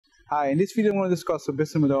Hi, in this video I'm going to discuss the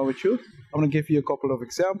business model with you. I'm going to give you a couple of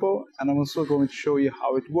examples and I'm also going to show you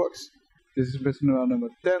how it works. This is business model number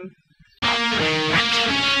 10.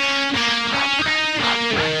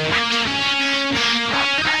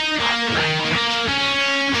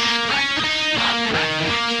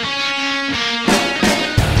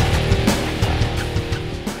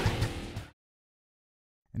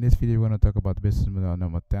 In this video we're going to talk about business model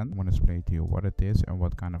number 10. I'm going to explain to you what it is and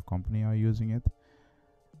what kind of company are using it.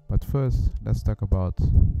 But first, let's talk about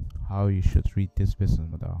how you should read this business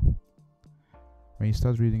model. When you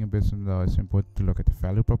start reading a business model, it's important to look at the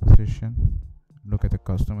value proposition, look at the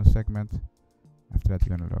customer segment. After that,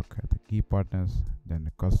 you're going to look at the key partners, then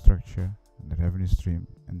the cost structure, and the revenue stream,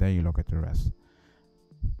 and then you look at the rest.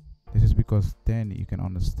 This is because then you can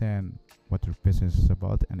understand what your business is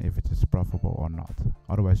about and if it is profitable or not.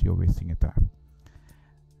 Otherwise, you're wasting your time.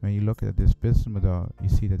 When you look at this business model, you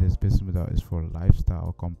see that this business model is for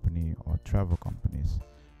lifestyle company or travel companies.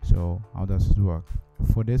 So how does it work?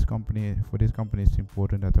 For this company, it's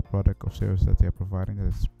important that the product or service that they are providing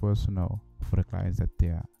is personal for the clients that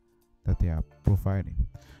they are providing.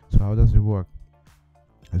 So how does it work?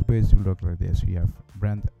 It's basically look like this. We have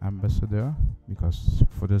brand ambassador, because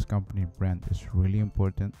for this company brand is really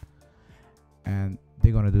important, and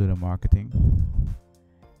they're gonna do the marketing.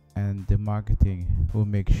 And the marketing will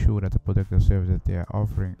make sure that the product or service that they are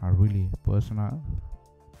offering are really personal.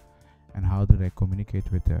 And how do they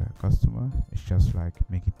communicate with the customer? It's just like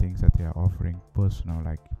making things that they are offering personal,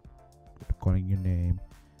 like calling your name,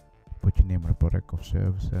 put your name on the product or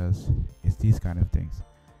services. It's these kind of things.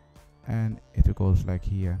 And it goes like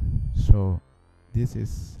here. So this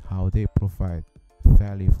is how they provide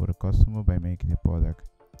value for the customer by making the product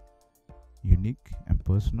unique and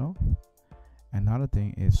personal. Another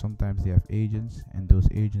thing is sometimes they have agents, and those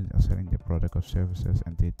agents are selling their product or services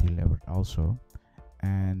and they deliver it also.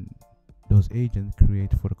 And those agents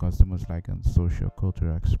create for the customers like a social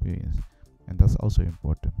cultural experience, and that's also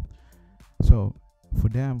important. So for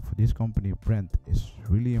them, for this company, brand is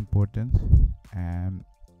really important, and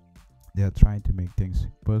they are trying to make things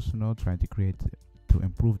personal, trying to to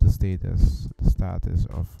improve the status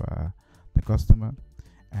of the customer.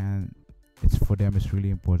 And for them it's really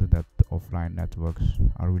important that the offline networks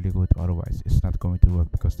are really good, otherwise it's not going to work,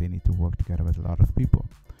 because they need to work together with a lot of people.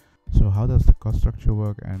 So how does the cost structure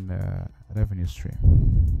work and the revenue stream?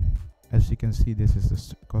 As you can see, this is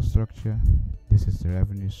the cost structure, this is the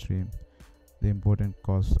revenue stream. The important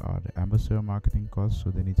costs are the ambassador marketing costs, so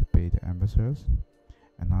they need to pay the ambassadors.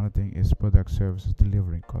 Another thing is product services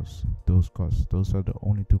delivering costs. Those are the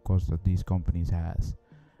only two costs that these companies has.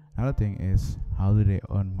 Another thing is, how do they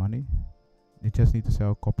earn money? They just need to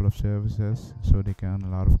sell a couple of services so they can earn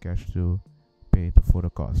a lot of cash to pay for the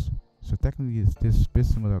cost. So technically this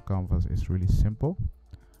business model canvas is really simple,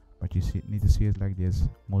 but you need to see it like this.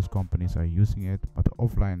 Most companies are using it, but the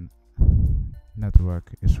offline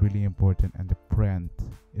network is really important and the brand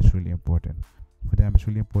is really important. For them it's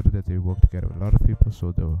really important that they work together with a lot of people,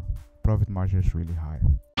 so the profit margin is really high.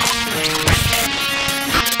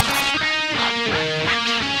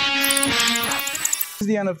 This is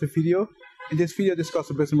the end of the video. In this video I discuss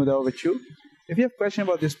the business model with you. If you have questions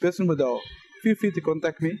about this business model, feel free to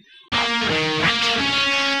contact me.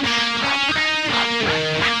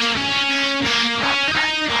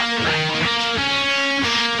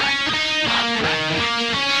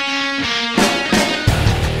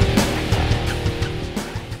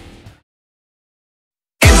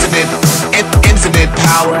 Infinite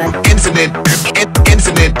power, infinite power,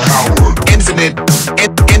 infinite power, infinite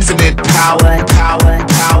power, infinite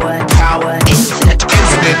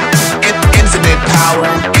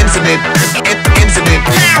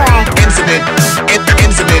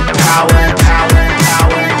power.